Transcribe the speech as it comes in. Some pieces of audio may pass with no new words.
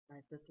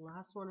This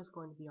last one is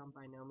going to be on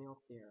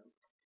binomial theorem.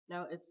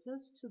 Now it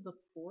says to the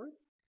fourth,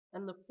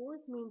 and the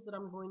fourth means that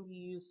I'm going to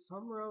use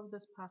some row of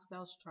this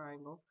Pascal's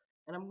triangle,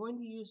 and I'm going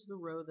to use the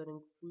row that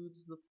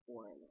includes the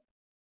 4 in it.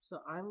 So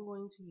I'm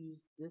going to use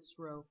this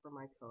row for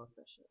my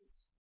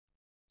coefficients.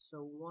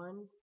 So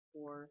 1,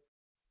 4,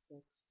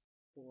 6,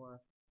 4,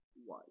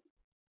 1.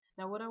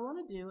 Now what I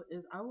want to do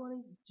is I want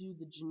to do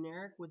the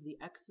generic with the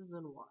x's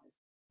and y's.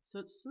 So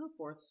it's to the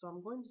fourth, so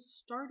I'm going to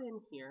start in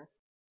here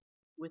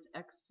with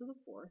x to the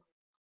fourth,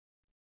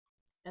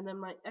 and then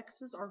my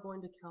x's are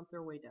going to count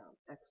their way down.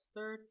 X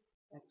third,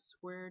 x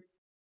squared,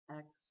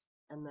 x,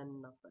 and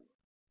then nothing.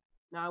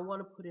 Now I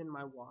want to put in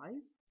my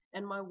y's,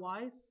 and my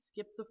y's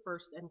skip the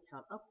first and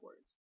count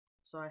upwards.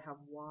 So I have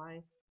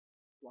y,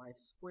 y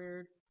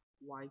squared,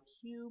 y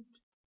cubed,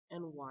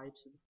 and y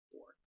to the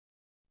fourth,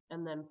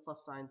 and then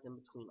plus signs in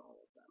between all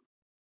of them.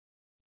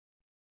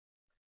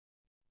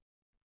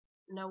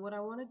 Now what I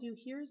want to do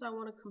here is I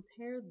want to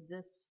compare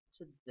this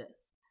to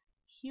this.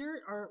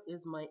 Here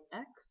is my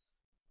x,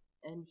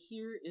 and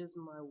here is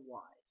my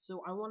y.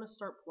 So I want to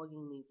start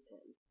plugging these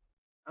in.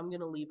 I'm going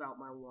to leave out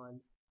my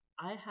 1.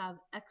 I have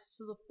x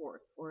to the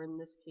fourth, or in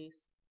this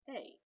case,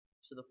 a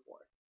to the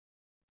fourth.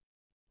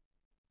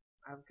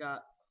 I've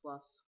got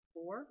plus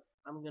 4.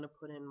 I'm going to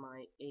put in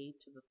my a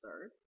to the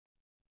third.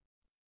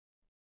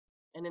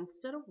 And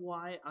instead of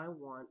y, I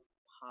want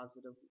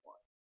positive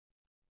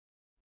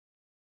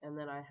 1. And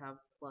then I have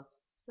plus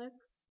 6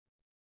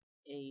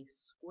 a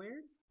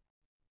squared,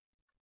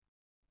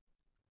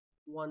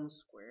 1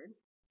 squared,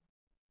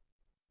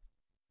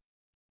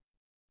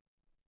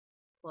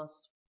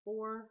 plus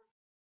 4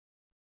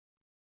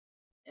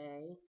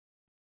 a.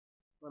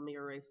 Let me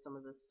erase some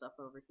of this stuff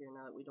over here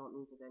now that we don't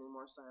need it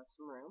anymore, so I have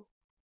some room.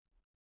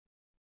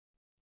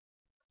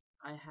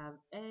 I have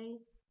a,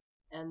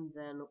 and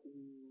then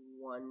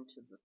 1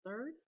 to the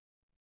third.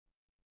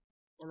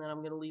 And then I'm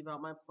going to leave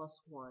out my plus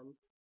 1,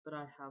 but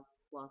I have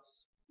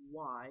plus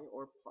y,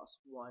 or plus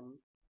 1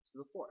 to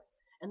the fourth.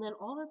 And then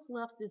all that's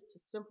left is to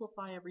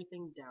simplify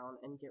everything down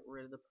and get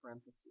rid of the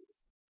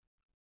parentheses.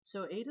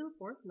 So a to the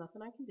fourth,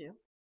 nothing I can do.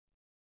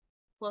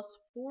 Plus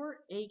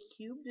 4a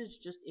cubed is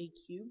just a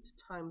cubed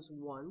times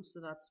 1, so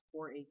that's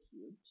 4a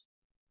cubed.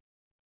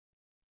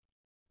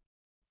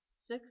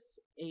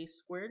 6a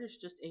squared is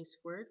just a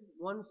squared.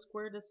 1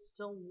 squared is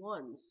still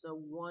 1, so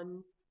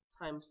 1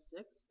 times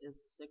 6 is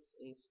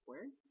 6a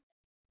squared.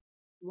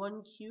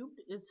 1 cubed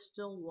is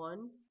still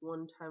 1.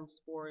 1 times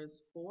 4 is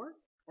 4,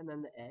 and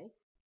then the a.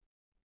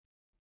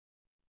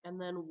 And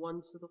then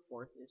 1 to the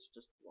fourth is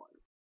just 1.